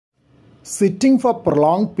Sitting for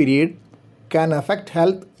prolonged period can affect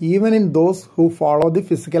health even in those who follow the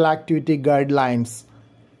physical activity guidelines.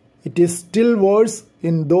 It is still worse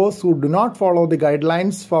in those who do not follow the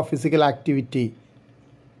guidelines for physical activity.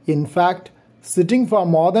 In fact, sitting for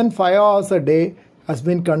more than 5 hours a day has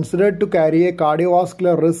been considered to carry a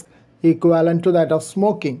cardiovascular risk equivalent to that of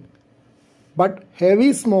smoking. But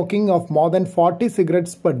heavy smoking of more than 40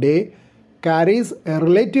 cigarettes per day carries a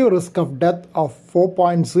relative risk of death of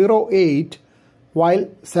 4.08, while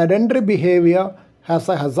sedentary behavior has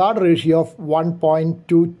a hazard ratio of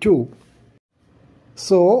 1.22.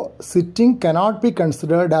 So, sitting cannot be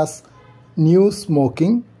considered as new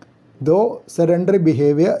smoking, though sedentary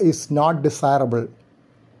behavior is not desirable.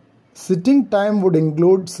 Sitting time would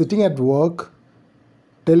include sitting at work,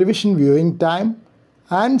 television viewing time,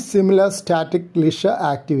 and similar static leisure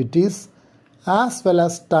activities, as well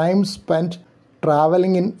as time spent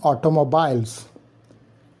traveling in automobiles.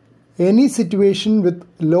 Any situation with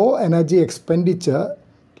low energy expenditure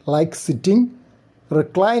like sitting,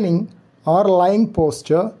 reclining, or lying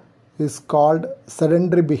posture is called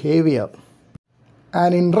sedentary behavior.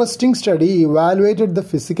 An interesting study evaluated the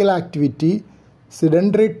physical activity,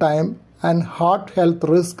 sedentary time, and heart health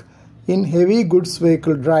risk in heavy goods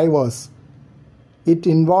vehicle drivers. It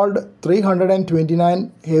involved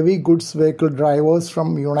 329 heavy goods vehicle drivers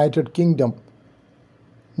from United Kingdom.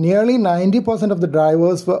 Nearly 90% of the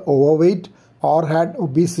drivers were overweight or had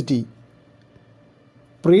obesity.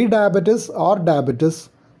 Pre-diabetes or diabetes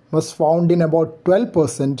was found in about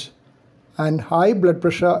 12% and high blood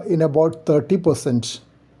pressure in about 30%.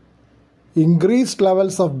 Increased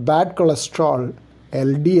levels of bad cholesterol,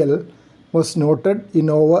 LDL, was noted in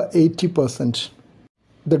over 80%.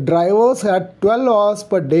 The drivers had 12 hours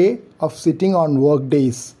per day of sitting on work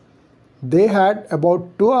days. They had about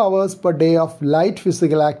 2 hours per day of light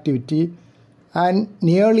physical activity and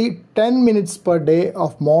nearly 10 minutes per day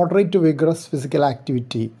of moderate to vigorous physical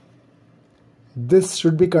activity. This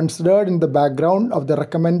should be considered in the background of the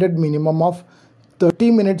recommended minimum of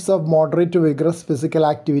 30 minutes of moderate to vigorous physical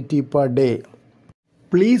activity per day.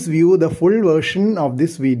 Please view the full version of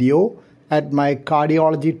this video at my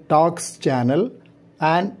Cardiology Talks channel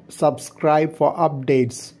and subscribe for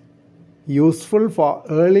updates. Useful for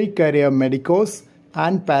early career medicos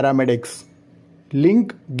and paramedics.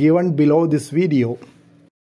 Link given below this video.